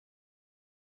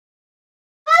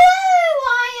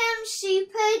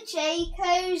Super J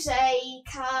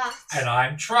Cat. And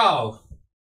I'm Troll.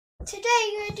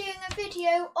 Today we're doing a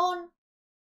video on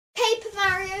Paper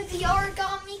Mario the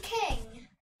Origami King.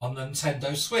 On the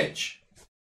Nintendo Switch.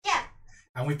 Yeah.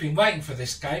 And we've been waiting for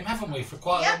this game, haven't we, for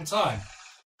quite a long time?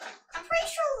 I'm pretty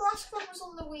sure the last one was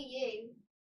on the Wii U.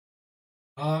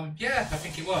 Yeah, I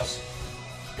think it was.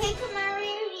 Paper Mario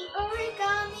the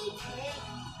Origami King.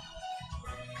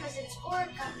 Because it's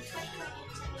origami 2020.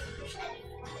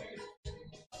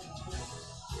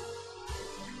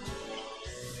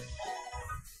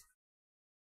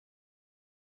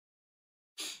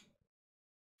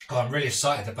 Oh, I'm really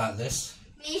excited about this.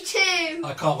 Me too.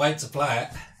 I can't wait to play it.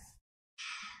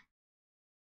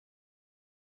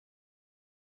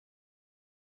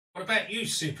 What about you,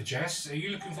 Super Jess? Are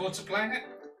you looking forward to playing it?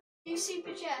 You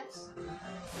Super Jess?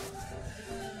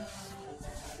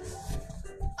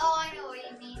 Oh, I know what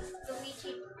you mean. The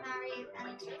Luigi, Mario,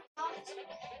 and Sonic.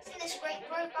 In this great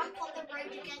road back on the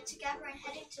road again together and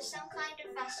heading to some kind of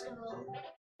festival.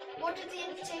 What did the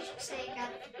invitation say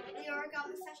again? The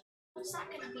Origami Festival. What's that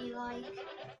going to be like?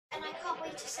 And I can't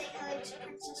wait to say hello to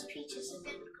Princess Peach. It's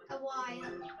been a while.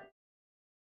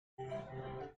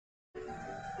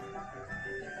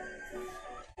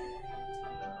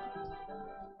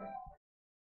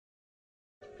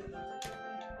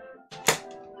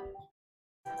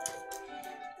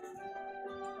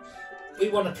 We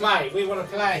want to play. We want to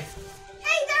play.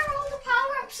 Hey, there are all the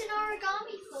power-ups in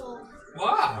Origami form.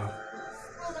 Wow.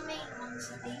 Well, the main ones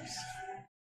at least.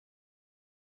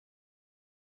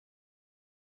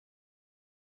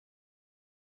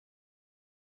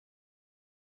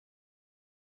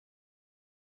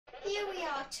 Here we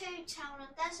are, Toad Town,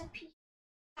 and there's a Peach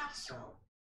Castle.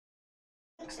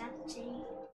 Looks empty.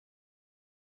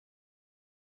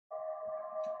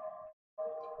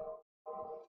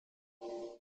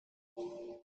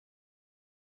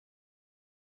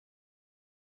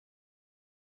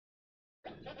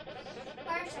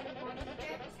 Where's everyone? I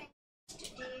don't think to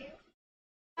do.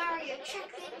 Mario, check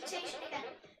the invitation again.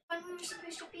 When we were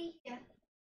supposed to be here.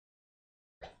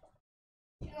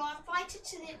 You are invited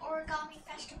to the Origami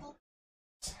Festival.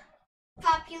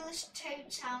 Fabulous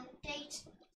Toad Town. Date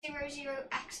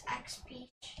 00XX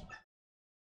Peach.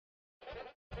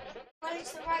 Well,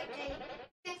 it's the right day.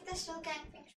 Think they're still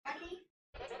getting things ready?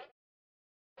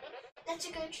 Let's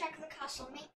go check the castle.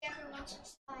 Maybe everyone's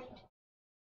inside.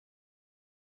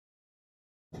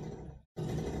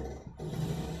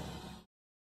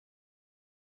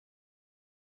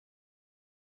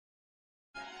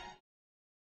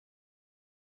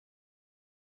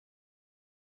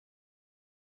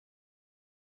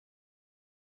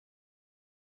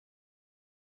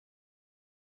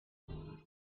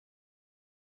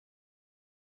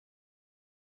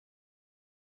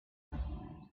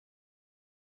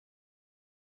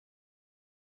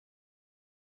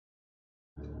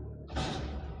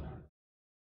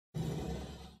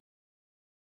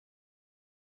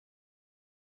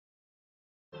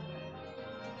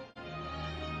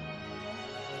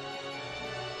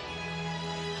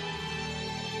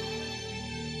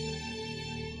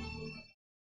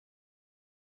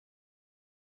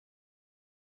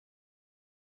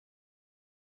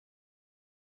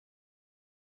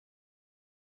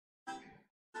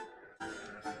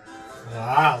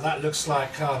 Wow, that looks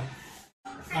like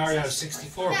Mario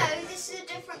 64. No, this is a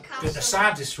different castle. But the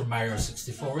sound is from Mario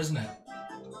 64, isn't it?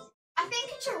 I think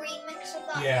it's a remix of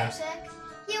that music.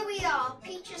 Here we are,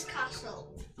 Peach's Castle.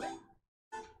 I'm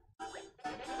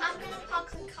gonna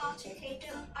park the cart, okay?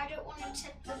 I don't want to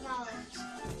tip the mallet.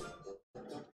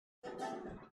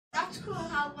 That's cool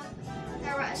how when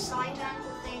they're at a side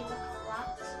angle they look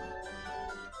flat.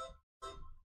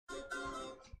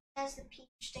 There's the peach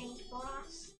stained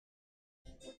glass.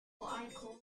 What I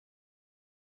call.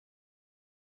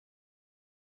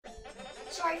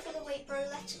 Sorry for the wait, bro.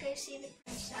 Let's go see the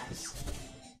princess.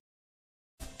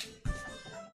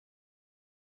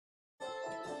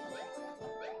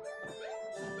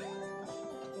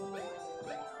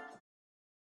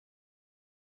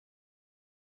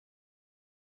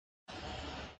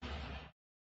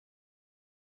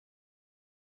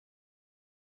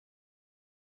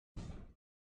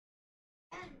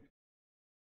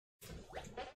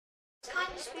 It's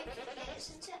kind of spooky here,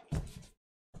 isn't it?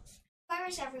 Where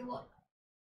is everyone?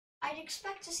 I'd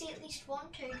expect to see at least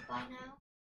one Toad by now.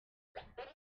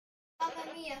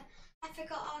 Mamma mia, I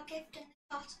forgot our gift in the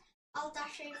cart. I'll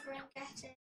dash over and get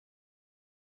it.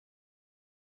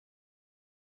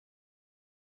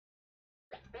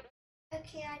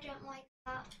 Okay, I don't like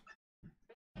that.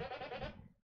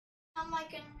 How am I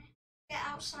going to get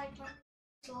outside when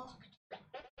it's locked?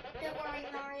 Don't worry,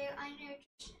 Mario, I know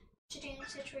just to do in a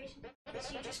situation like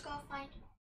this. You just gotta find.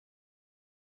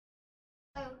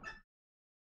 Oh.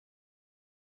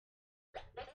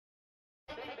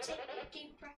 I'm gonna take a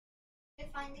deep breath to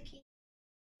find the key to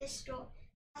this door.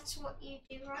 That's what you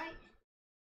do, right?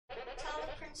 Tell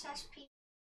the Princess Peach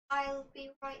I'll be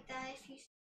right there if you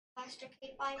fast.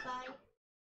 Okay, bye bye.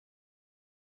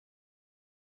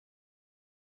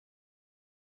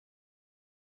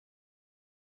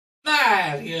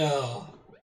 Mario!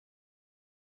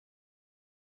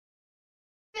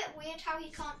 Bit weird how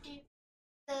you can't do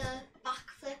the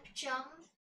backflip jump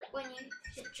when you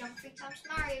hit jump 3 times.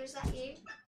 Mario, is that you?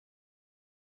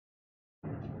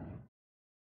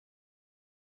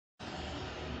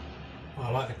 Oh,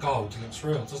 I like the gold. It looks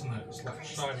real, doesn't it? It's like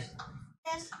shiny.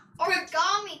 There's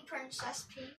Origami Princess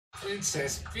Peach.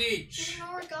 Princess Peach! She's an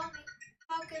origami.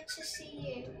 How good to see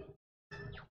you.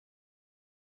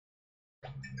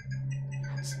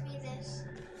 Answer me this.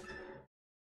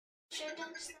 Shouldn't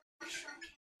the mushroom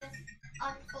kingdom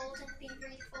unfold and be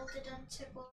refolded into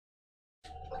gold?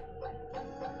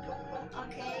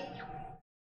 Okay.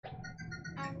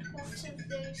 And what of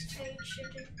those toads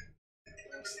shouldn't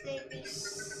they be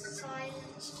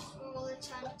silenced for all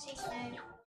eternity? No.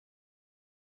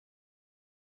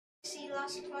 See,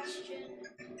 last question.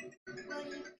 Will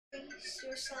you grease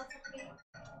yourself and be...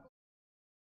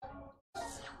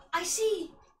 I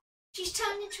see! She's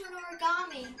turned into an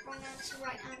origami. Wrong answer,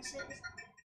 right answer.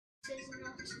 It is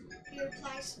not. He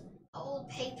replies, old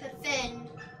paper thin.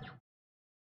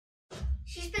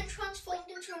 She's been transformed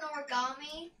into an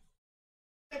origami.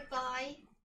 Goodbye.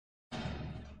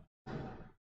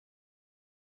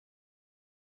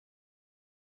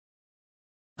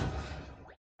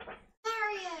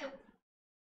 Mario!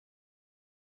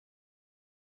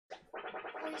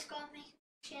 Oh, he's got to make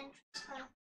a entrance her.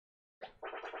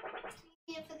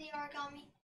 Here for the origami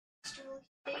festival.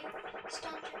 You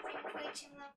stand and drink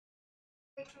waiting them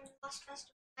from the last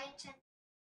festival. I intend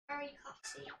very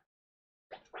classy.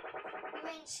 You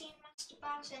ain't seen Master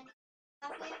Bowser,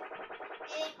 have you?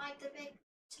 It ain't like the big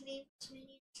to leave to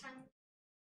minions and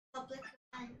public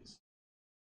events.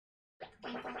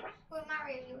 Oh,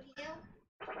 Mario, you here?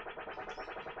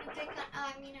 You big man, I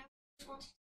just wanted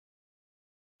to...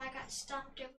 I got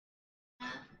stamped over.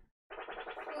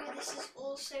 Oh, this is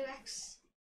also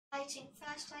exciting.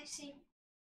 First I see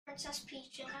Princess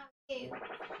Peach and now you. I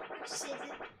have to say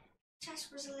the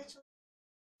test was a little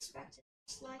unexpected.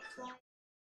 It's like flight.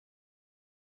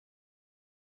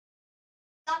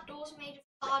 That door's made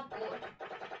of cardboard.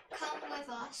 Come with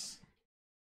us.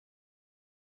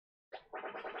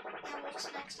 Yeah, what's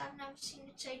next? I've never seen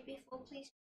a toad before.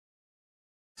 Please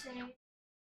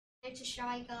to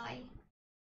Shy Guy.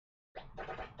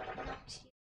 Not you.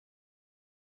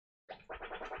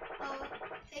 Oh,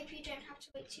 hope you don't have to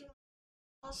wait too long.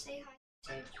 I'll say hi to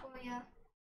Toad for you.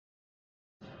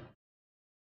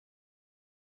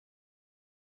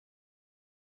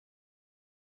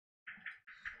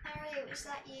 Mario, is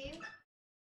that you?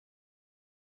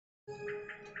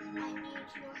 I need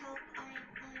your help.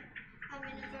 I'm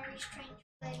in a very strange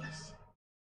place.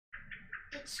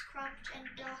 It's cramped and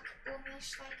dark,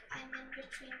 almost like I'm in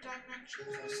between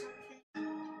dimensions or something.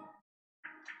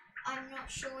 I'm not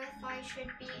sure if I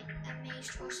should be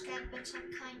amazed or scared, but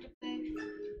I'm kind of both.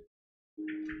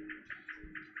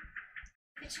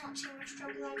 If it's not too much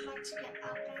trouble, I'd like to get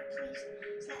out there, please.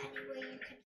 Is there any way you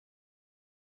can...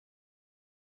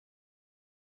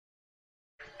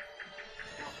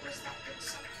 What was that? Did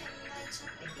something light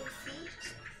up at your feet?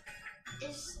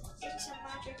 Is it a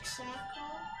magic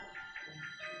circle?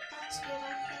 That's good, I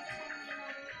think.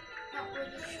 I'm not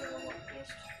really sure what you're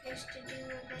supposed to do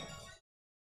with it.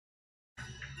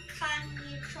 Can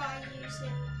you try use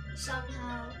it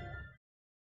somehow?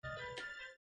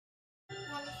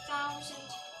 1,000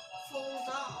 fold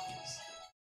arms.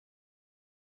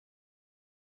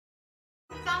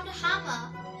 I found a hammer.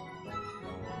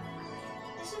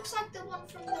 This looks like the one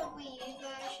from the Wii U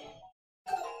version.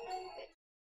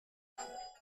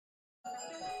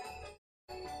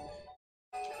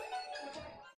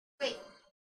 Wait.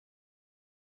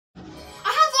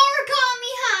 I have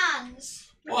origami hands!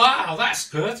 Wow, that's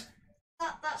good.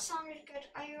 That sounded good.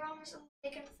 Are your arms all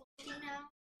big and foldy now?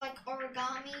 Like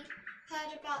origami?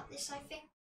 Heard about this, I think,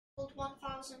 called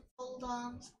 1,000 fold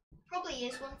arms. Probably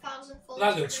is 1,000 fold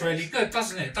arms. That looks really good,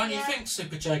 doesn't it? Don't you think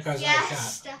Super J goes like that?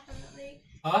 Yes, definitely.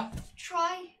 Huh?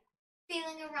 Try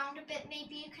feeling around a bit.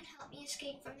 Maybe you can help me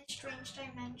escape from this strange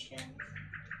dimension.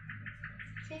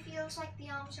 It feels like the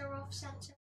arms are off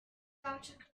center. About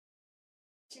to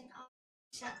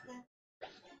set them.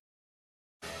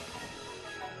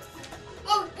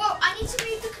 Whoa, I need to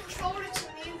move the controller to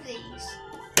move these.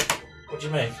 What do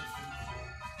you mean?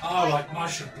 Oh, like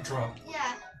Motion Control.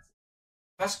 Yeah.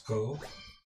 That's cool.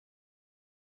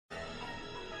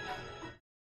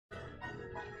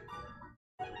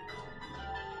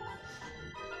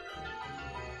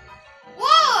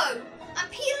 Whoa! I'm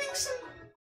peeling some.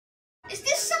 Is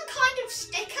this some kind of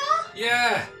sticker?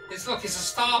 Yeah, it's look, it's a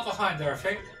star behind there, I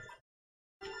think.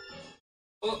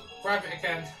 Oh, grab it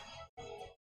again.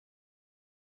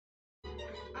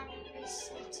 I'm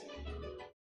resetting.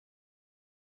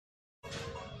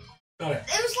 Got it.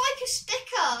 It was like a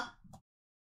sticker.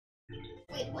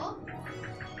 Wait, what?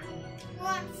 Well,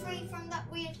 I'm free from that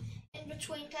weird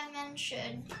in-between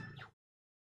dimension.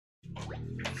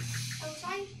 Was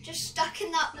I just stuck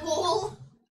in that wall?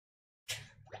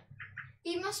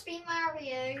 You must be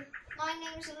Mario. My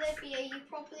name's Olivia. You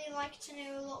probably like to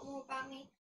know a lot more about me.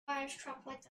 I was trapped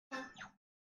like that.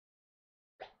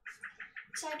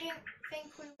 So I don't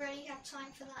think we really have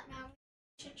time for that now.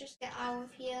 We should just get out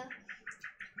of here.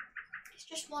 It's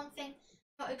just one thing,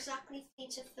 not exactly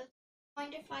fleet of foot.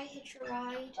 Mind if I hitch a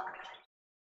ride?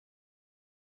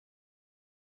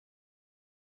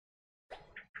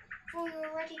 Oh, you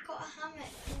already got a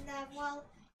hammock in there. Well,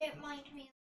 don't mind me.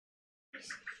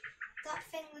 That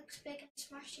thing looks big and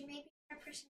smashy. Maybe try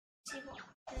pressing to see what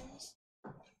happens.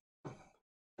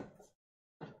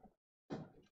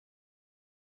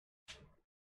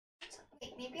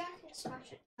 Wait, maybe I can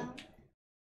smash it down.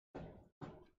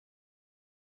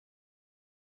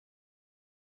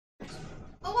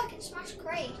 Oh, I can smash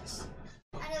crates.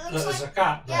 And it looks There's like a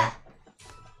cat there. yeah.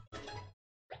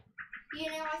 You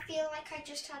know, I feel like I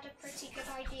just had a pretty good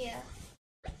idea.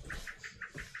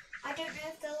 I don't know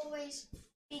if they'll always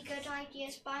be good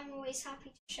ideas, but I'm always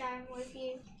happy to share them with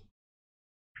you.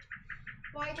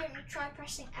 Why don't you try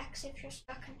pressing X if you're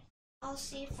stuck, and I'll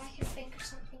see if I can think of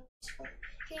something useful.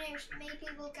 Who knows, maybe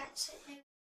we'll get to know.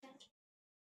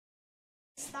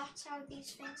 Is that how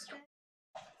these things go?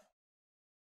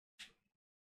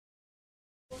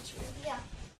 Yeah.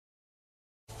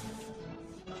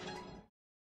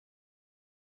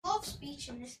 A lot of speech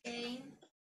in this game.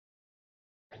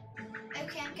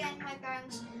 Okay, I'm getting my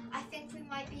bearings. I think we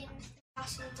might be in the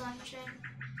castle dungeon.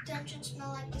 Dungeons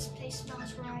smell like this place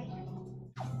smells right.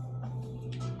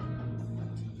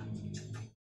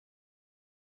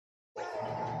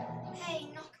 Hey,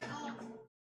 knock it off.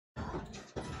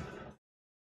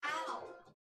 Ow.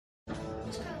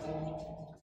 What's going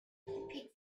on? Peek.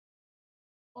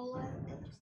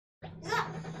 Is that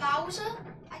Bowser?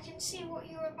 I can see what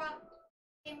you're about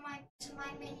in my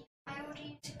menu. I order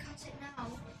you to cut it now.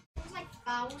 It's like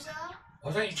Bowser.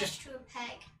 Why don't you just... to a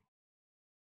peg.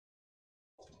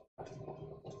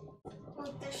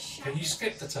 Well, Can you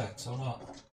skip the text or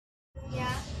not?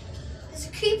 Yeah. There's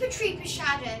a Koopa Trooper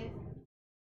shadow.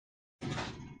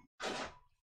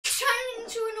 It's turning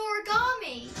into an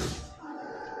origami.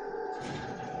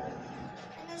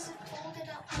 And there's a folded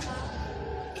up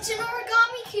back. It's an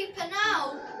origami Koopa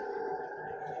now.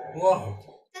 Whoa.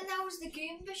 Then that was the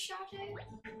Goomba shadow.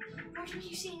 What did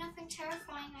you see? Nothing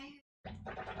terrifying, I hope.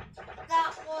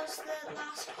 That was the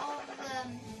last of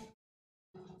them.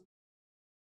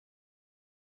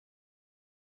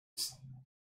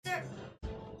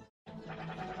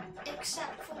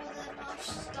 Except for the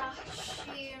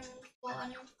mustachian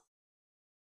one.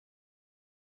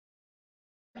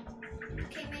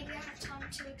 Okay, maybe I have time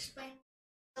to explain.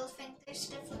 They'll think those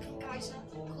stiff looking guys are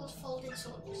called folded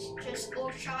soldiers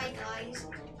or shy guys.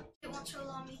 Don't want to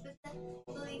alarm me, but they're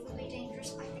unbelievably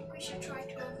dangerous. I think we should try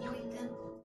to avoid them.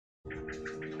 Do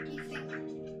you think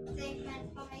they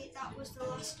meant by that was the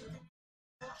last of them?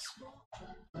 The last what?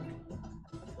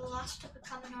 The last to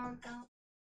become an origami.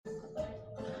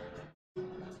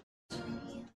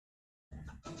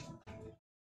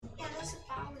 Yeah, there's a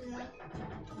Bowser.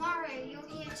 Mario, you're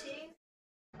here too?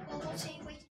 Well, what are you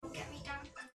waiting for? Get me down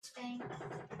from this thing.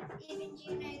 Even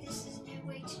you know this is no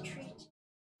way to treat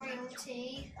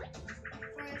royalty.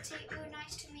 Royalty, oh,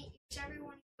 nice to meet you. Is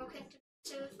everyone talking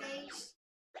to a face?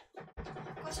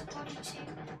 Got a body too.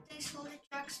 Those folded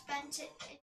drugs bent it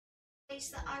in a place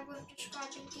that I won't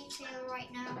describe in detail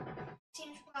right now.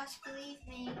 Seems worse, believe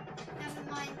me. Never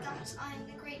mind that I am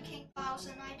the great King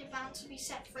Bowser and I demand to be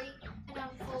set free and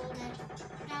unfolded.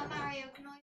 Now Mario, can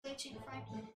I floating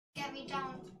friend get me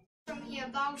down from here?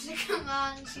 Bowser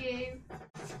commands you.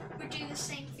 Would do the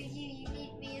same for you. You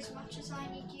need me as much as I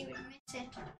need you, admit it.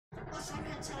 Plus I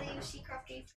can tell you a secret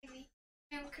after you free me.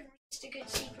 No one can resist a good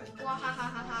secret.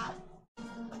 Wahahaha.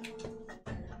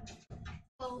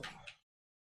 Oh.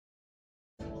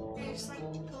 It's like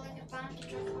pulling a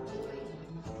bandage off my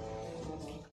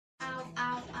way. Ow,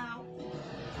 ow, ow.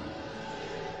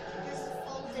 There's a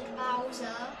folded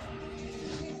Bowser.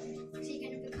 Is he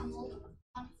going to become all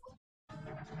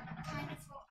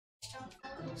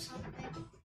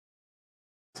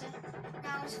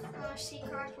There's a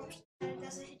secret approach.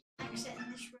 There's a hidden exit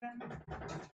in this room.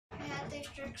 I heard those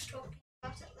jerks talking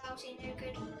about it lousy, no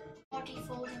good body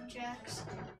folding jerks.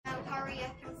 Now hurry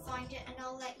up and find it, and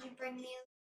I'll let you bring the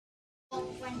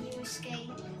along when you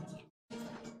escape.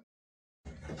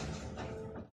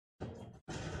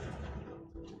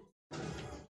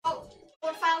 Oh,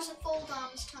 1,000 fold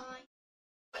arms time.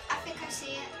 I think I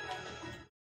see it.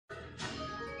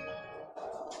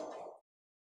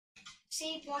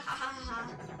 See, wahahaha.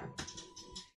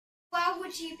 Where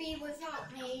would you be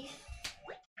without me?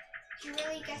 You're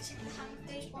really getting the hang of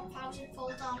those 1,000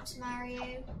 fold arms,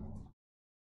 Mario.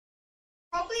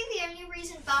 Probably the only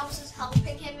reason Bowser's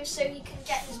helping him is so he can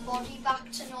get his body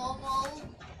back to normal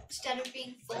instead of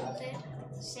being folded.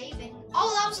 Saving.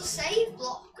 Oh, that was a save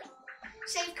block.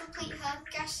 Save complete, huh?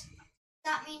 Guess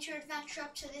that means your adventure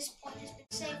up to this point has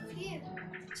been saved for you.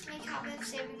 Let's make a habit of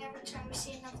saving every time we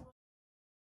see another one.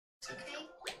 Okay?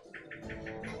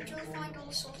 And you'll find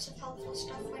all sorts of helpful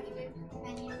stuff when you open the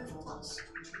menu with Plus.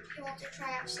 If you want to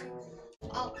try out some...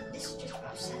 Oh, this is just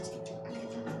about setting. I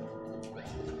get that.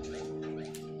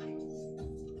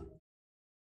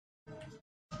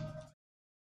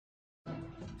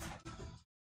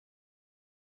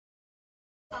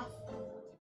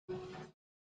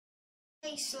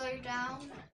 Please slow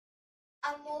down.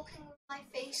 I'm walking with my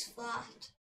face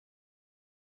flat.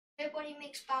 Nobody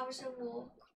makes Bowser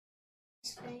walk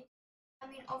his face. I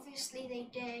mean, obviously they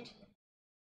did.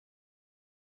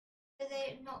 But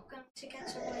they're not going to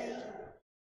get away.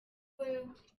 Woo.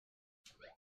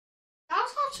 That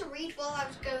was hard to read while I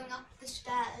was going up the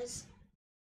stairs.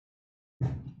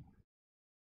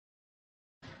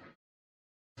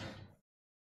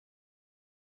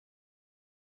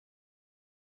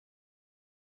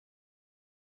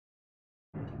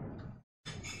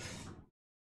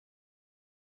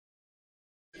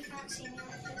 You can't see me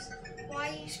like this. Why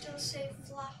are you still so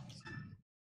flat?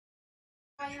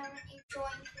 Why haven't you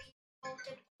joined me in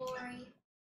Altered Glory?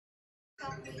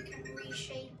 Come, we can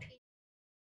reshape you.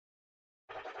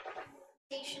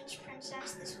 Patience,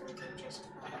 Princess, this will do just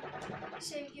fine.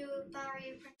 So you'll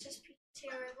marry Princess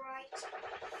Peteria, right?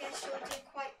 Yes, you'll do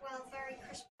quite well. Very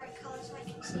crisp, bright colours, I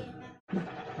can see it now.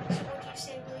 So what do you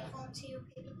say, will you volunteer your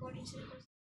paper body to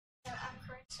the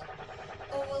accurate?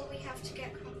 Or will we have to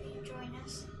get Grumpy to join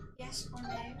us? Yes or no?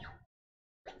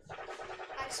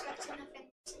 I expected nothing,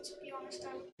 and to be honest,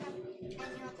 I wouldn't have any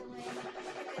other way.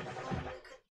 Look at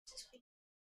Princess Peteria,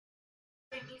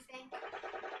 don't you think?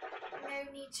 No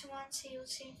need to answer, you'll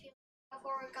soon feel like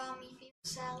origami for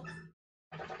yourself.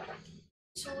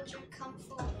 Soldier, come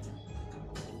forth.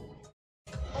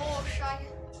 Oh, shy.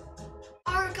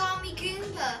 Origami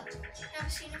Goomba! Never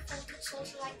seen a folded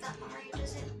soldier like that, Mario,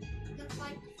 does it? Look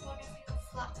like one of your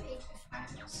flat paper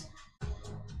friends.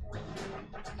 I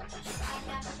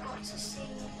never got to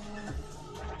see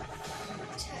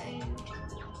Toad.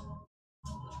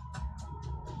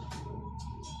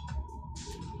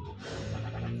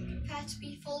 Prepare to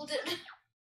be folded.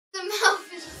 The mouth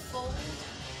is a fold.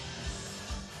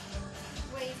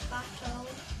 Wave battle.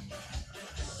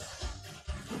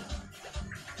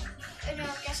 Oh no,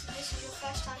 I'm guessing this is your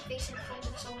first time facing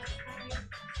folded soldiers, Mario.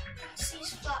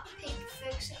 These flat paper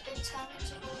folks have been turned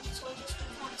into folded soldiers, we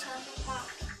can't turn them back.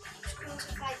 It's cool to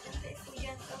fight them, but if we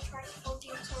don't, they'll try to fold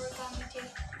you into origami too.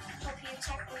 Help you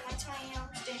attack them, my tiny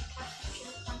arms don't pack much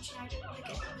of a punch and I don't want to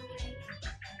get in the way.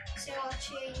 So I'll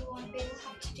cheer you on, but you'll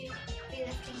have to be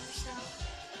lifting yourself.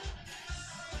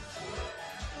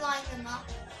 Line them up.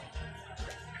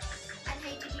 And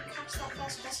hey, did you catch that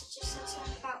first message that said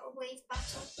something about a wave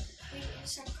battle? We need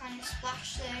some kind of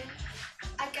splash zone.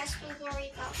 I guess we'll worry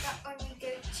about that when we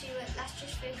go to it. Let's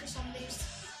just focus on those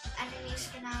enemies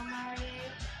for now, Mario.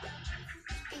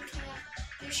 Speaking of,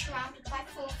 you're surrounded by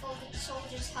 4 folded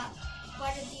soldiers, huh?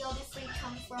 Where did the other 3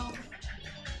 come from?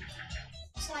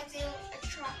 It's like they'll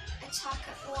attack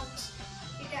at once.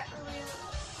 You get a real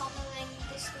pummeling,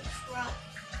 this looks rough.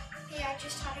 Hey, I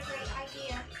just had a great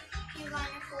idea. If you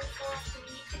line up all 4 of them,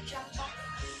 you could jump up,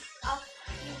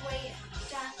 you wait,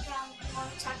 down, one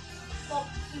attack, bop,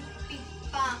 you big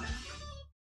bang.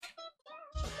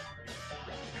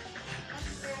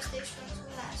 Whereas those ones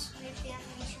will let us move the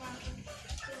enemies around and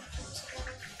group them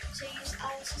together. So use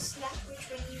L to select which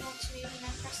way you want to move and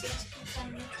then press it to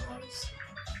confirm your choice.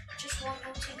 Just 1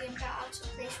 or 2 games are out of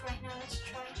place right now. Let's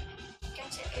try and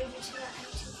get it over to that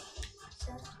empty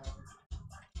circle.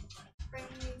 Bring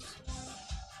moves one.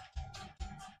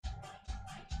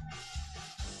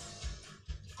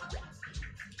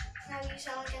 Now use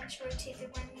L again to rotate the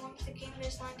ring. Once the game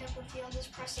is lined up with the others,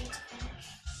 press A to finish.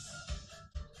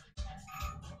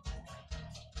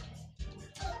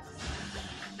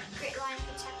 Great line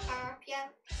of attack power up, yeah.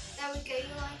 There we go,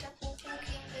 you lined up all four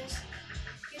gamers.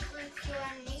 You group your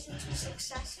enemies into a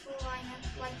successful lineup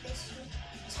like this. Your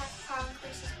attack power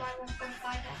increases by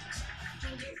 1.5x.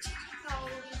 Means your attack power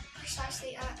will be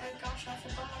precisely at, oh gosh, I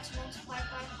forgot how to multiply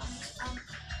by points.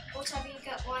 Whatever you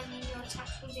get winding, your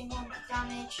attacks will do more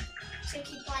damage. So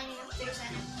keep lining up those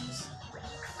enemies.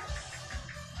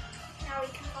 Now we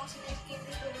can pass those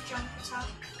gamers with a jump attack.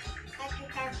 Like your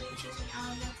character choosing L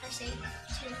and then press A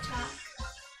to attack.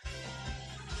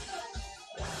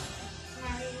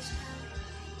 Mario's turn.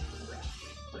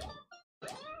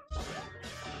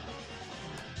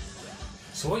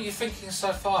 So what are you thinking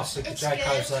so far, Super J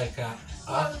Kozeka?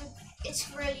 It's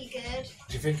really good.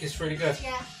 Do you think it's really good?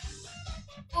 Yeah.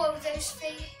 Whoa, those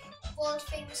world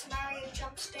famous Mario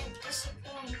jumps don't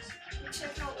disappoint. We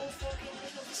took out all four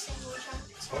gamers with a single jump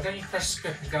attack. Why don't you press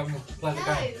skip and go and play the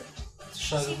game? To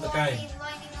show them the what I game. mean?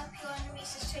 Lining up your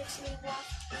enemies is totally worth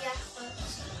the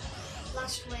effort.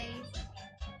 Last wave.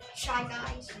 Shy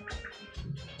Guys.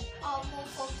 Oh, more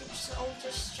voltage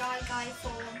older Shy Guy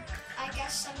form. I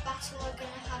guess some battle are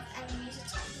gonna have enemies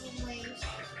attacking in waves.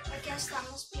 I guess that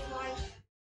must be why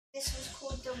this was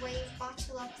called the wave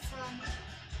battle up front.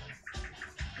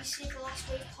 You see the last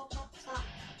wave pop up, that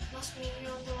must mean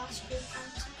you're on the last group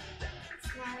counter.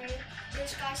 Mario.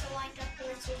 Those guys are lined up a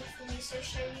little differently, so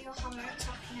show me your hammer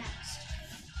attack next.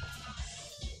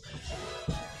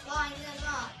 Line them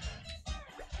up.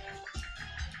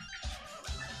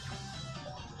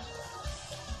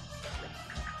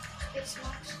 Big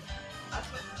smokes.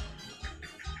 Okay.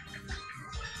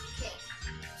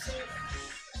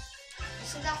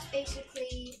 So that's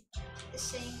basically the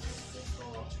same as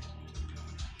before.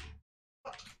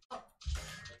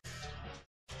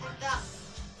 Like that.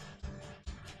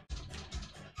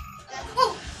 Then,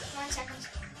 oh! 9 seconds.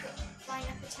 Line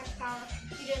up attack power.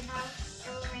 You don't know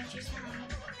your range use the hammer.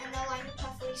 And they'll line up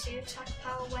perfectly so your attack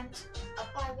power went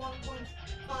up by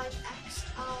 1.5x.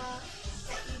 I'll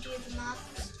let you do the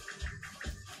maths.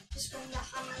 Just bring that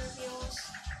hammer of yours.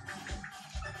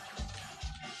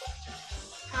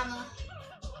 Hammer.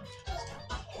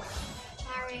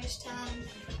 Mario's turn.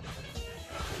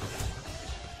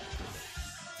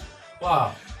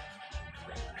 Wow.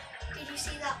 Did you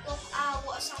see that block? Ah,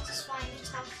 what a satisfying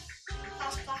attack.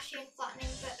 Fast, flashy and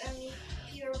flattening, but only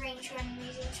if you arrange your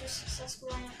enemies into a successful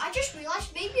lineup. I just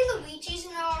realised maybe Luigi's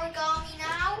in Origami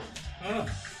now. Oh.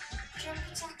 Jump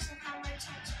attacks and hammer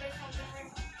attacks both have their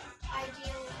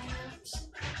ideal lineups.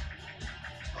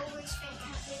 Always think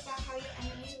carefully about how your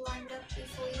enemies are lined up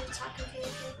before you attack a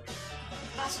vehicle.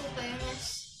 Battle bonus.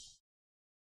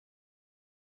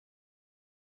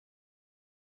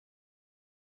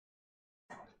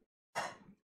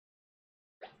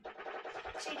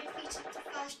 So you defeated the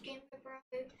first game for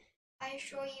Bravo. I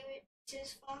assure you it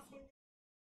is far from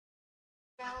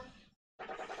the realm.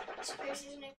 I suppose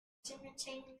there's no point in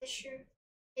maintaining the charade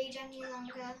any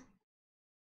longer.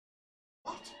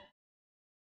 What?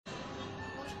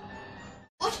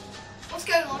 What's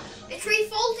going on? It's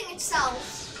refolding itself.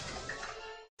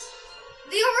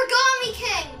 The Origami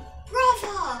King!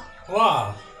 Brother!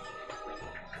 Wow.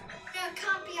 No, it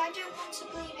can't be. I don't want to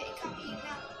believe it. It can't be you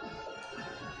now.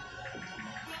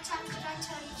 How many times did I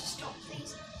tell you to stop,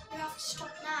 please? You have to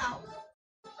stop now.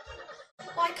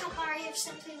 Why can't Mario have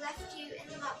simply left you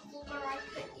in that hole where I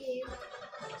put you?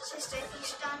 Sister, if you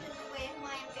stand in the way of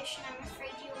my ambition, I'm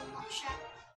afraid you will not share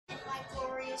in my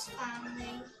glorious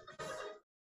family.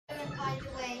 Oh, and by the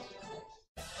way,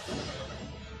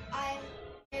 I am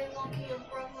no longer your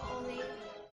brother, Ollie.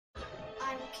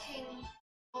 I'm King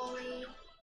Ollie.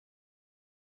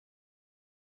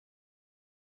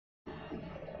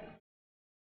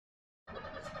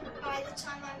 By the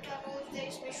time I'm done, all of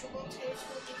those miserable toads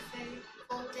will be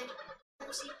folded.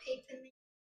 Clumsy paper made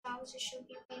Bowser shall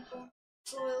be reborn.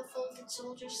 Loyal folded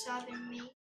soldiers serving me.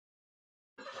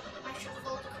 I shall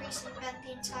fold a crease and bend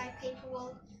the entire paper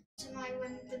wall to my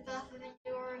win the birth of a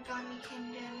new Origami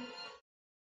kingdom.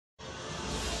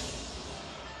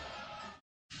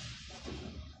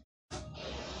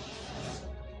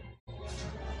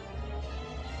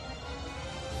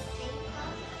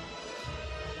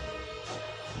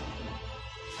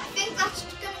 I think that's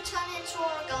going to turn into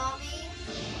Origami.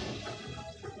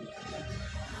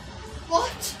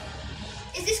 What?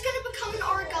 Is this going to become an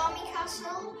Origami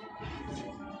castle?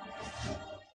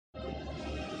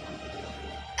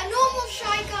 A normal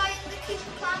Shy Guy in the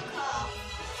Koopa Clan car.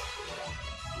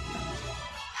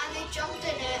 And they jumped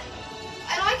in it.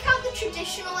 I like how the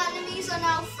traditional enemies are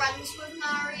now friends with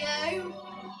Mario.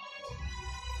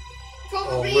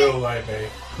 Probably. Or will they be?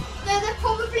 No, they're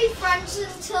probably friends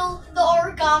until the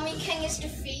Origami King is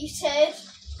defeated.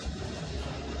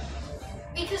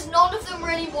 Because none of them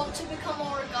really want to become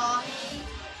origami.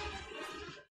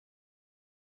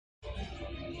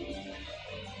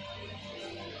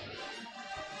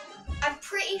 I'm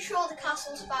pretty sure the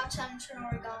castle's about to turn into an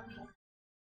origami.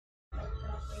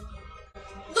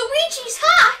 Luigi's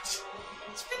hat!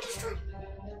 It's been destroyed.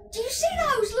 Do you see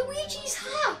that? It was Luigi's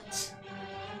hat!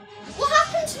 What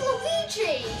happened to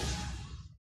Luigi?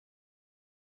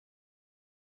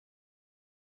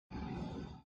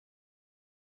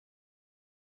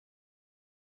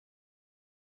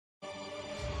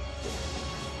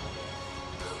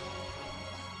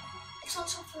 It's on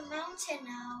top of a mountain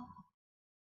now.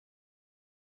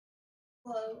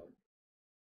 Whoa.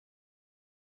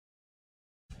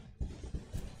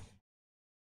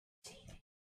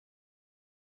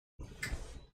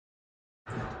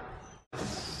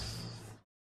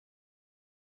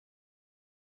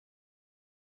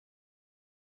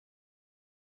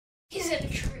 He's in a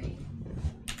tree.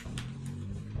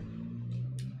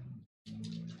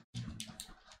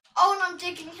 Oh, and I'm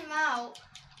digging him out.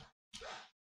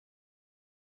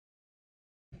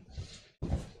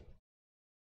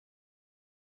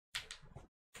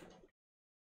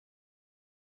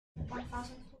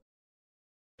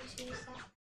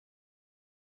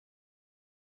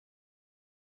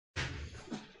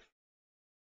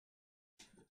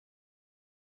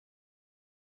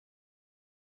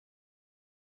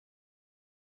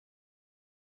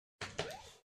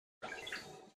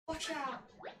 Watch out.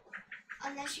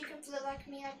 Unless you can float like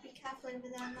me, I'd be careful over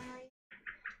there, Mary.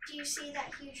 Do you see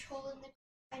that huge hole in the...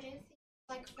 I don't think it's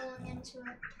like falling into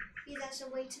it. Maybe there's a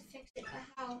way to fix it, but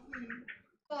how?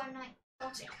 Go on, I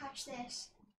got it. Catch this.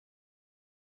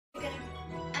 We're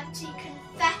gonna empty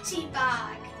confetti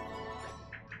bag.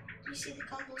 Do you see the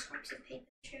cardboard scraps of paper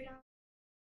that showed up?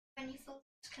 When you fill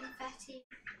this confetti,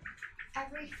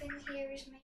 everything here is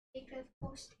made of paper, of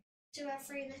course. So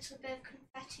every little bit of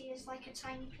confetti is like a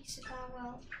tiny piece of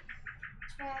farewell.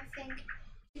 That's why I think if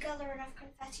you gather enough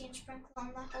confetti and sprinkle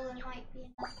on the hole, it might be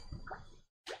enough.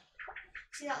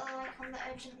 See that little icon that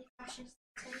urgently flashes?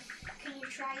 Can you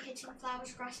try hitting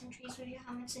flowers, grass and trees with your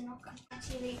hammer to knock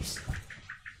confetti loose?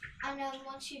 And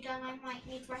once you're done, I might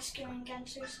need rescuing again,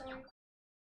 so sorry.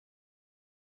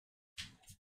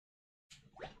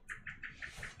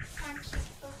 Thank you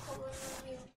for calling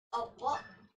me. Oh, what?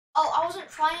 Oh, I wasn't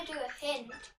trying to do a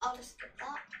hint. I'll just skip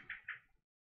that.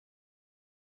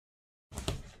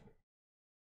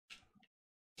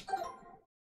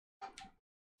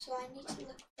 So I need to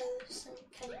look for some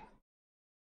kind of...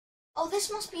 Oh,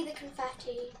 this must be the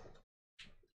confetti.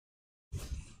 Is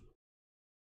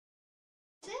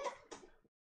it?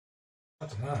 I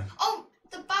don't know. Oh,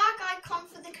 the bag icon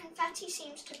for the confetti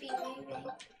seems to be moving.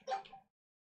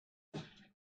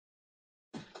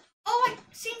 Oh, it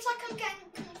seems like I'm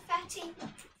getting confetti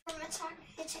from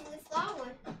hitting the flower.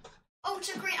 Oh, it's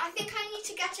a green. I think I need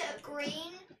to get it a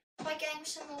green by getting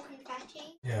some more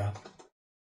confetti. Yeah.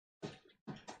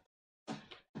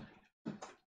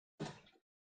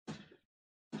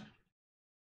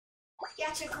 Yeah,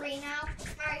 it's a green now.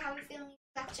 Mary, how are you feeling?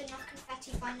 You've collected enough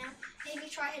confetti by now. Maybe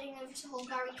try heading over to the hole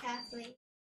very carefully.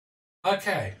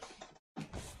 Okay.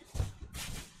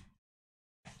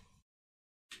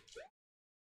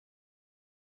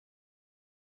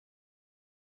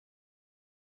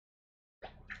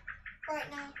 Right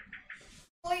now,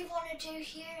 what you want to do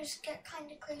here is get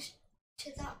kind of close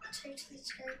to that totally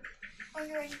scope. When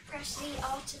you're ready, press the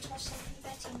R to toss some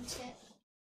confetti into it.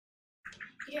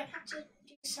 You don't have to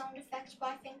do sound effects, but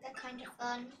I think they're kind of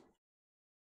fun.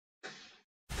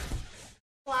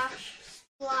 Splash,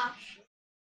 splash.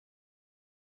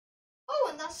 Oh,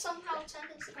 and that somehow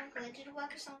turned into sprinkle. It didn't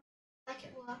work as like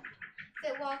it worked.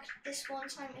 If it worked this one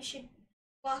time, it should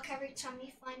work every time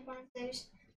you find one of those.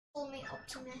 Call me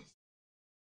optimist.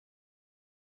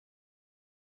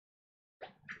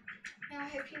 Now I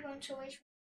hope you won't always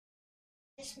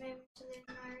this moment to live,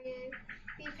 Mario.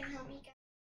 If you can help me get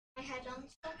my head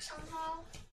unstuck somehow.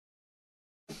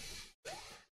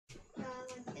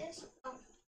 Like this. Oh.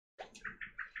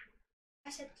 I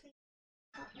said please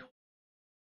help me.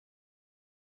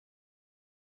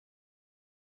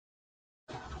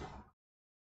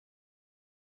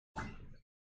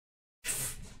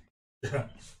 Yeah.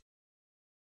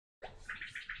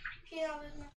 Yeah, that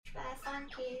was much better,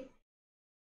 thank you.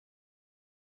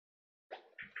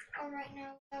 Alright,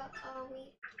 now where are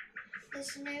we?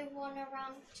 There's no one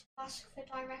around to ask for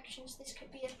directions. This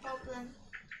could be a problem.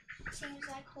 Seems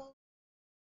like all...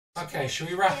 Okay, should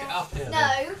we wrap it up here?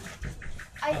 No,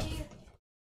 I do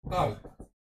Oh.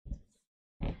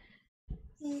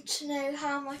 need to know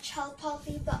how much help I'll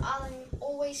be, but I'm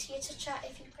always here to chat.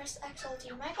 If you press X, I'll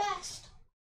do my best.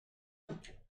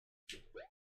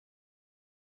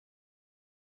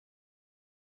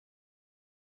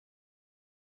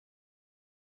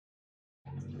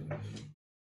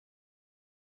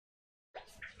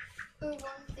 Ooh,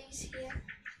 one of these here.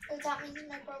 Oh, that means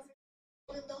my brother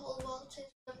in the whole world to them.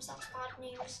 That's bad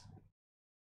news.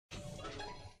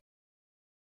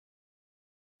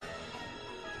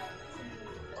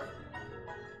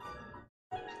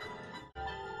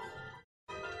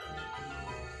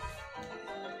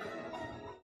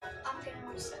 I'm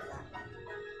gonna reset that.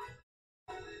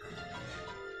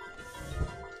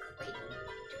 Wait,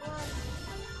 do I?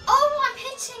 Oh, I'm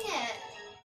hitting it!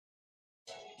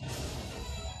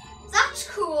 That's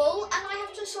cool, and I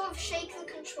have to sort of shake the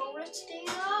controller to do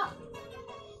that.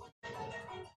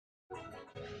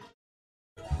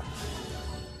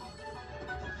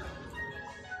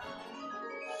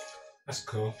 That's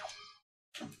cool.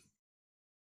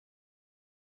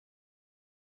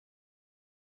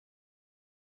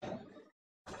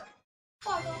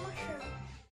 Oh, I got a mushroom.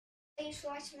 I use the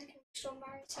item that can restore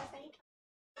Mario's health anytime.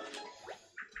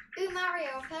 Ooh, Mario,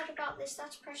 I've heard about this.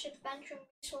 That's pressured venturing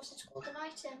resource. It's called an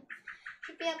item. You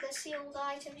should be able to see all the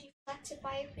items you've collected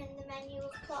by opening the menu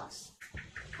of Plus.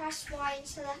 Press Y and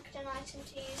select an item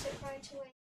to use it right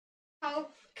away. How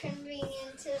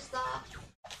convenient is that?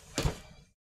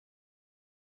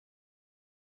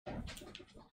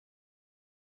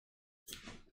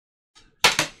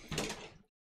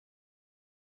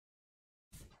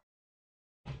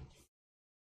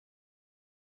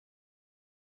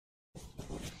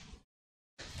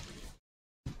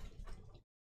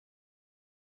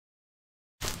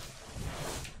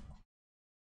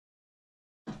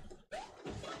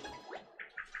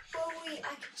 Oh wait,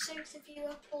 I can soak the view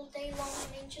up all day long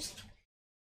and just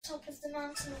top of the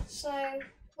mountain. So,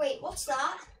 wait, what's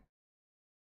that?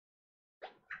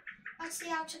 That's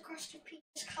the outer crust of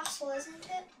Peter's castle, isn't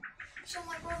it? So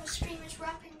my brother's stream is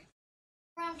wrapping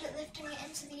around it, lifting it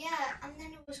into the air, and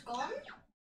then it was gone?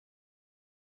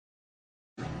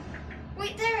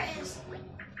 Wait, there it is!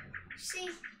 See,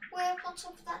 way up on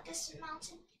top of that distant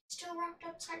mountain, still wrapped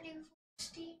up tightly with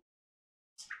steam.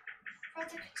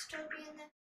 Brother could still be in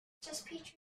there. Just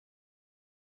Peter.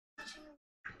 I'm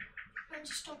going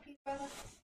to stop you, brother,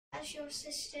 as your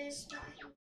sister's not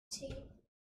having tea.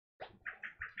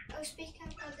 Oh, speaking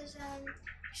of brothers, I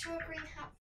saw a green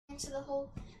hat into the hole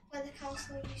where the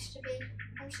castle used to be.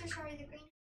 I'm so sorry, the green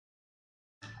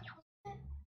hat.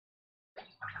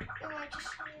 Oh, I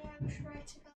just was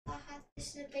right about that.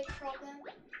 This is a big problem.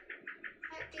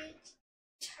 Might be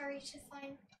hurry to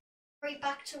hurry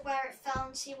back to where it fell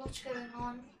and see what's going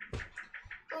on.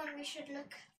 Oh, and we should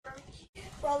look for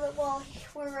brother while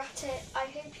we're at it. I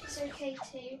hope he's okay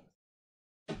too.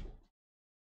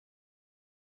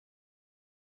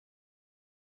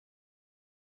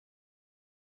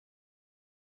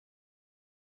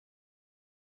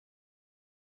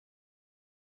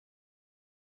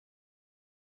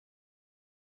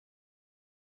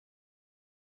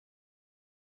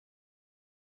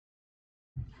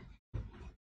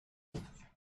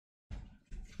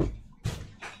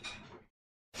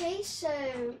 Okay, so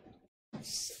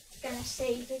gonna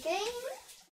save the game.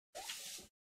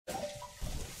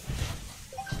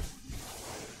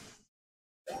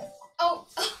 Oh,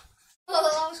 oh,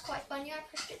 that was quite funny. I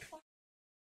pressed it twice.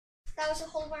 That was a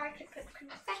hole where I could put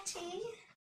confetti.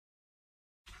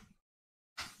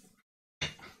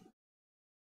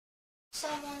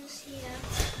 Someone's here.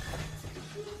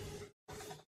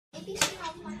 Maybe it's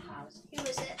around my house. Who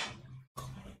is it?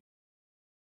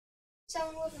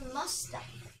 Someone with a mustache.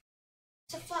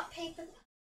 It's a flat paper.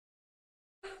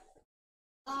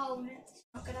 Oh no, it's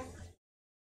not gonna.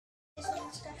 It's a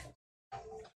mustache.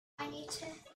 I need to.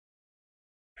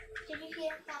 Did you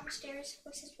hear that mysterious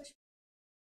voices whisper?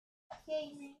 Yeah,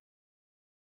 you know.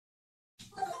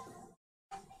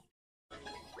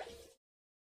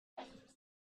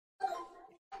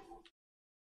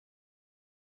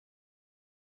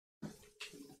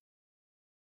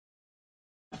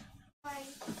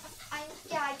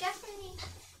 I definitely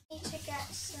need to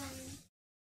get some.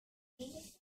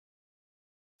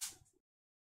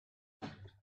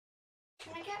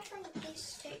 Can I get from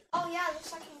these two? Oh yeah,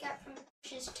 looks like I can get from the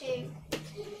bushes too.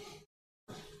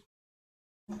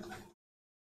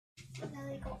 Now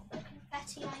they got the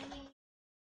confetti I need.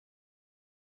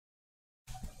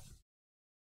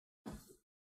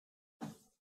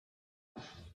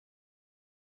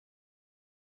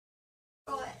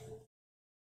 Got it.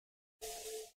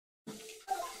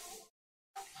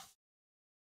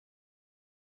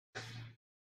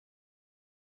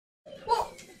 Whoa!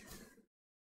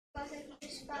 I think you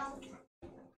just found.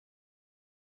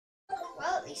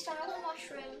 Well, at least I have a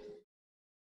mushroom.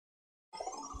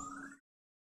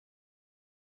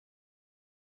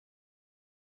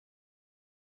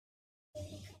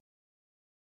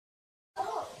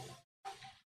 Oh,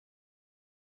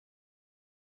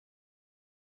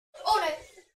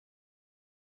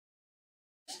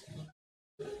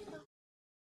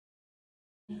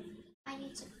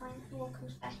 need to find more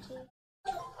confetti.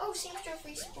 Oh, seems to have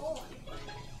respawned.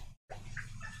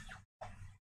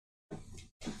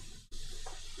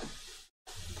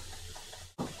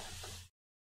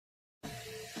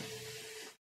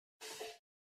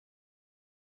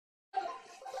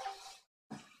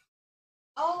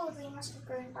 Oh, they must have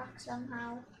grown back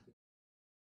somehow.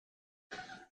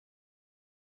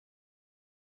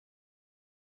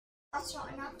 That's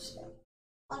not enough.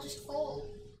 I'll just fall.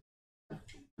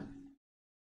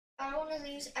 I don't want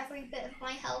to lose every bit of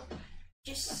my health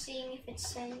just seeing if it's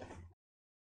safe.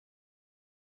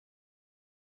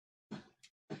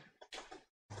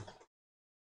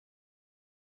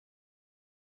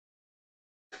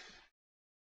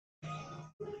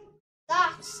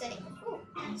 That's safe. Oh,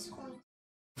 nice coin.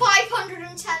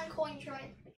 510 coins,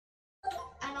 right?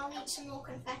 And I'll need some more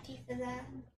confetti for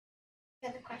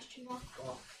the question mark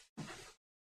block.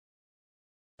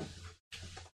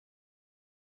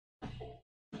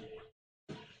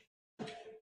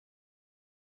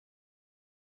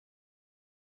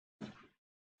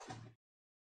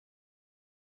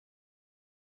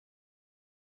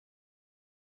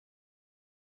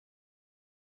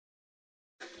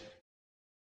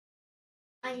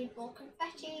 I need more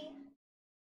confetti.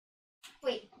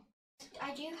 Wait,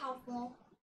 I do have more.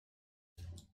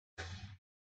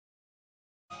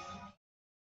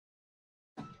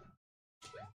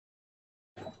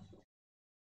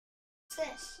 What's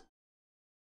this?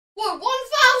 Whoa,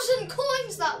 1,000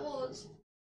 coins that was!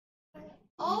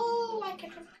 Oh, I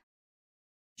could have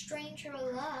stranger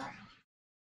alert.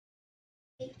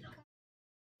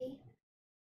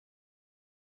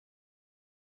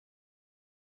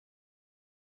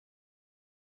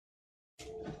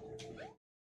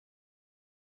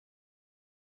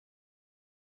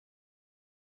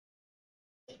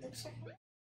 It looks like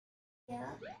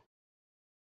yeah.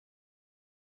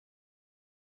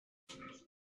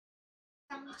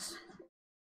 Thanks.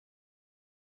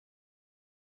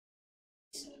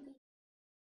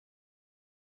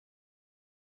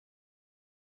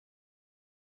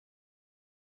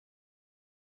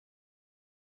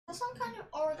 That's some kind of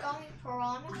origami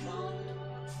piranha plant.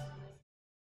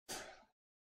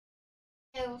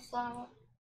 No flower.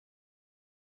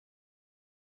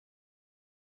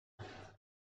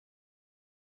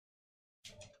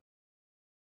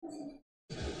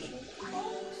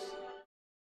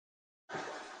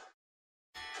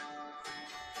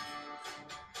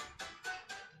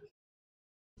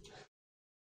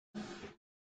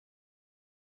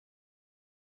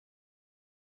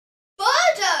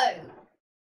 Birdo!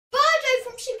 Birdo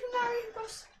from Super Mario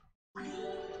Bros.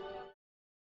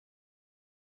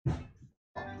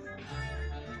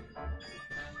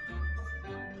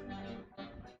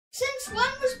 Since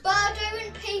when was Birdo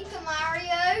in Paper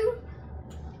Mario?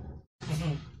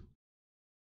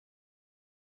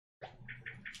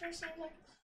 Sure seems like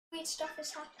weird stuff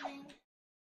is happening.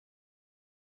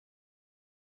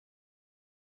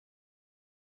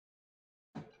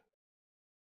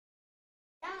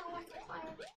 Now I can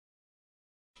find it.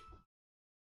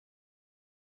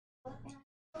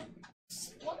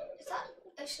 What is that?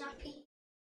 A snappy?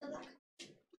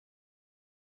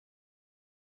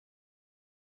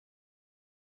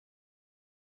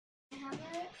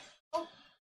 Hammer. Oh,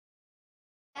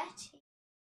 Betty.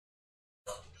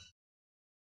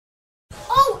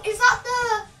 Oh, is that the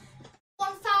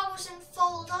 1,000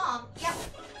 fold arm? Yep.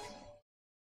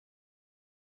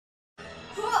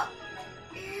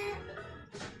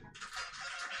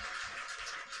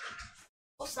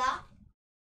 What's that?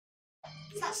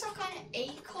 Is that some kind of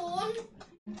acorn?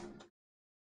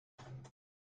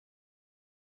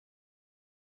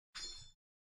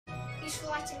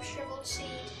 Useful item, shriveled seed.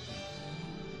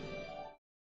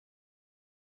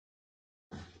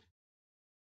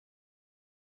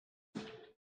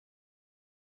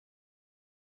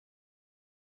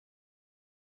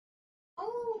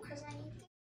 Oh, because I need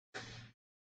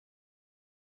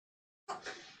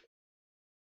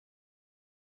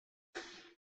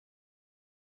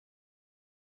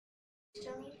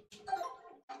still need,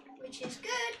 which is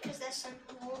good because there's some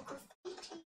more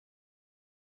graffiti.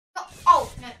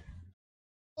 Oh no,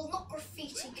 well not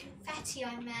graffiti, confetti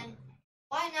I meant.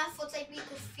 Why on earth would they be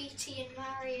graffiti in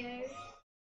Mario?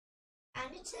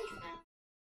 And it's safe now.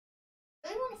 I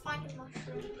really want to find a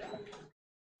mushroom.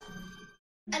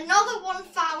 Another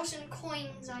 1,000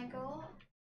 coins I got.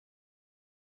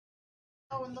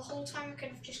 Oh, and the whole time I could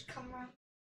have just come around.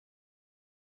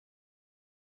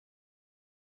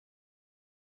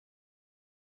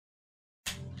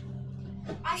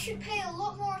 I should pay a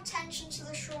lot more attention to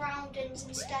the surroundings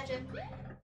instead of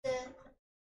the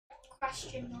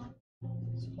question mark.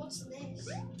 What's this?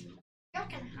 I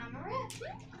can hammer it.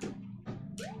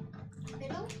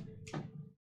 Middle.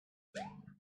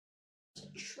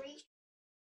 Tree.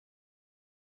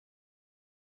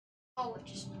 Oh, it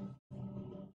just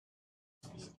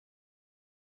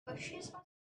bushes.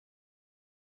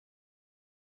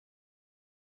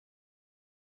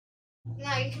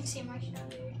 Now you can see my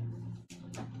shadow.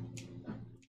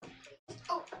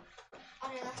 Oh, no,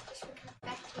 that's just for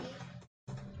confetti.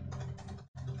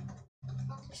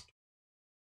 I'll just get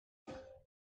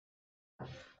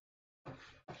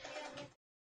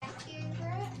confetti over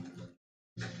it.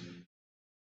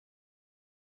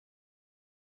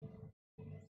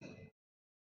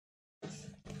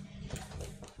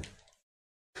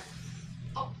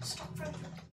 Oh, stop throwing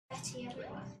confetti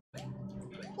everywhere.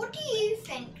 What do you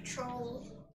think, Troll?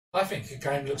 I think the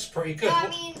game looks pretty good. No, I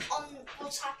mean on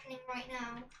what's happening right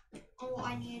now, on what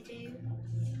I need to do.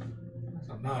 I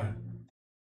don't know.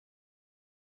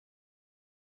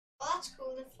 Well, that's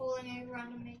cool. They're falling over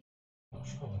randomly. Not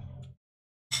sure.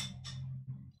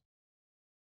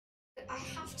 But I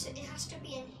have to. It has to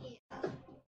be in here.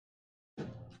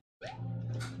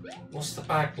 What's the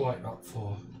bag light up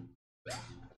for?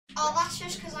 Oh, that's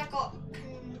just because I got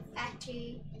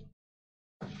confetti.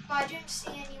 But I don't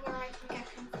see anywhere I can get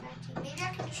confetti. Maybe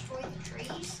I can destroy the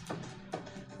trees.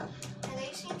 And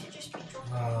they seem to just be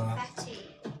dropping confetti.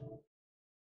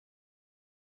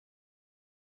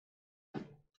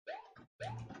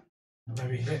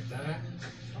 Maybe hit there.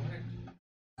 Something.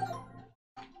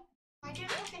 I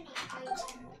don't have any items.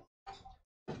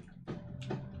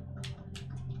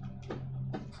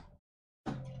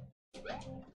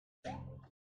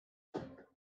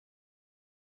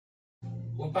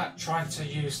 What about trying to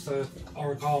use the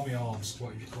origami arms?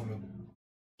 What you call them?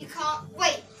 You can't.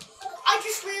 Wait! I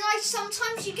just realised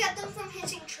sometimes you get them from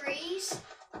hitting trees.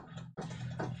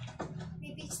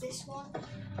 Maybe it's this one.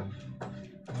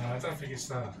 No, I don't think it's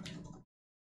that.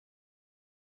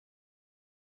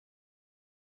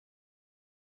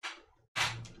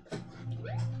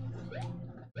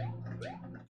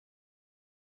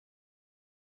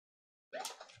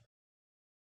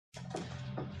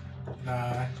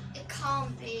 No. It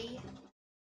can't be.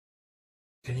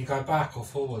 Can you go back or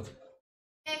forward?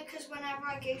 No, because whenever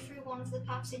I go through one of the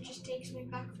paths, it just takes me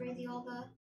back through the other.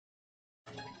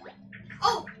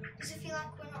 Oh! Does it feel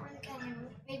like we're not really getting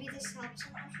anywhere? Maybe this helps.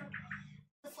 I'm not sure.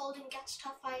 The folding gets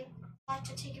tough. I like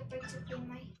to take a break to clean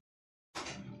my...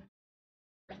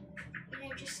 You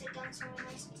know, just sit down somewhere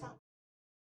nice and flat.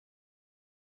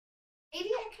 Maybe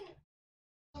I can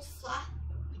hold flat.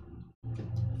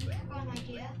 I've got an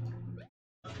idea.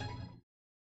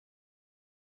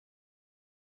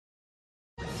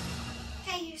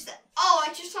 Okay, use that. Oh,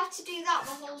 I just had to do that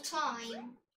the whole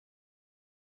time.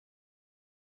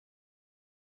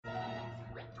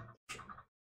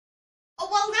 Oh,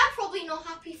 well, they're probably not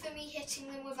happy for me hitting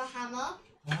them with a hammer.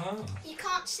 Uh-huh. You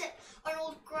can't sit on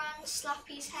old Grand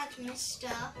Slappy's head, mister.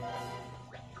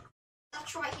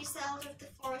 That's right, he's the elder of the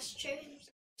forest. Show him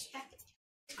some respect.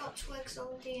 He's got twigs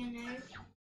older, you know.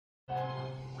 So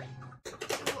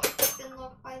what if he's been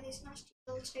locked by these nasty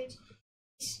little toads?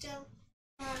 He's still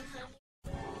honey.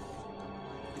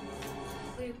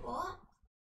 Wait, what?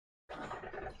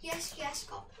 Yes, yes,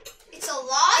 God. It's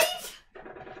alive?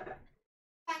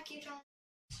 Thank you, John.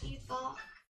 You bark.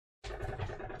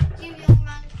 You young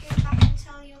man, go back and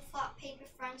tell your flat paper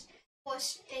friends what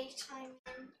state I'm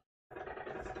in.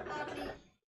 Hardly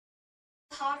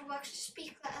hard work to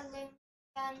speak, let alone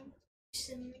learn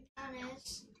some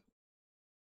manners.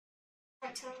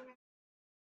 Right, tell them.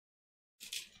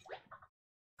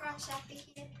 Grant's happy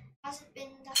here hasn't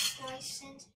been that twice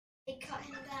since they cut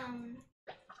him down.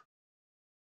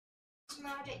 He's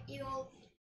mad at you all.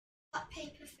 Flat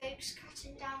paper folks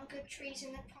cutting down good trees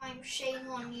in the prime, shame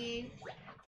on you.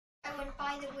 Oh, and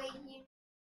by the way, you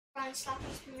Grand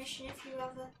Slappy's permission if you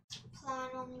ever plan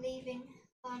on leaving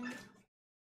land.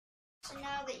 So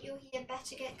now that you're here,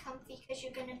 better get comfy because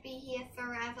you're going to be here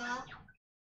forever.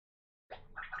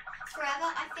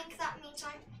 Forever? I think that means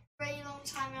a really long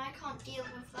time and I can't deal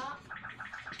with that.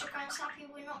 Mr. Grand Slappy,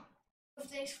 we're not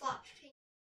with those flat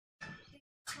paper.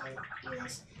 Tell you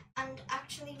this. And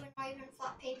actually, we're not even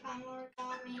flat paper, I'm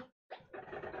origami.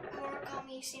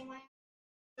 Origami, you see my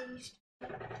used. If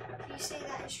you say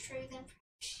that is true, then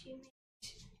perhaps you make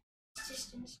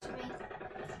distance to me.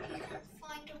 If you can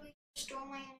find a way to restore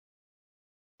my energy,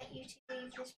 let you to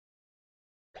leave this.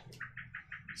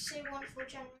 So wonderful,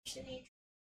 generous of you.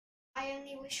 I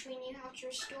only wish we knew how to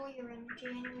restore your energy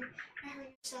anyway.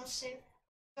 Hurry yourself, so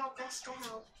God best to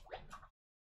help.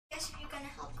 Guess if you're going to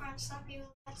help Grand Slappy,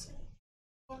 we'll let him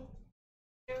wander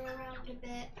around a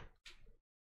bit.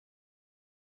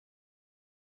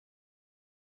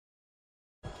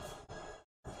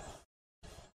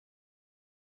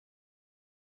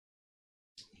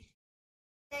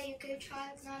 There you go,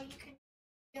 child. Now you can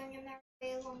go on your merry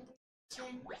way along the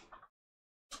mountain.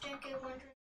 Just don't go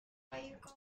wondering why you've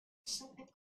got something called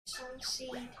soul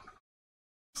seed.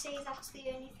 Say that's the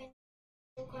only thing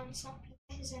that will grant something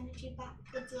get his energy back.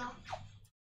 Good luck.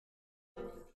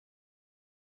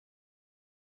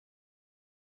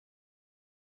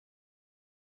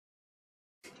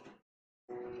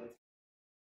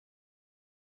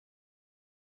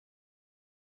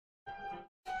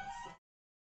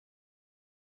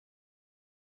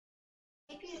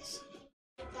 Maybe there's something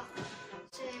like that.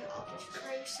 So I'll just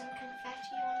throw some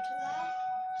confetti onto there.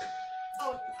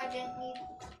 Oh, I didn't need.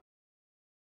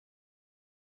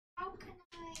 How can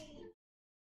I?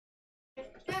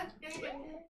 No.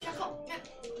 Jump up, no.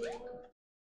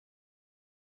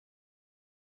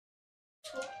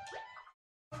 So,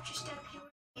 watch your step. You will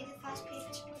be the fast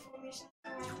paced performers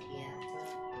around here.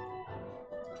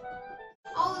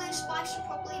 Oh, those spikes are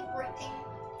probably ripping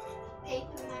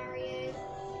Paper Mario.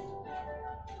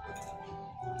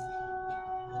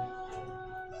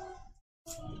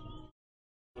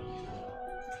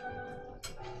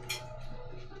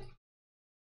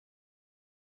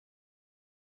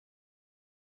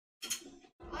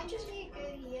 I just need to go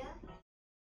here.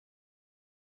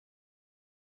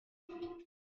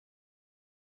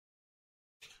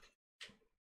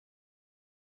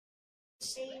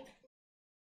 Save.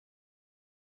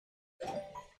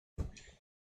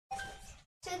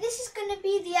 So this is going to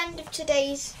be the end of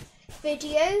today's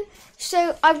video.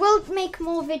 So I will make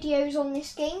more videos on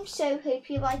this game. So hope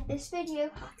you like this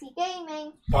video. Happy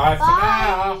gaming. Bye for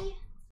now.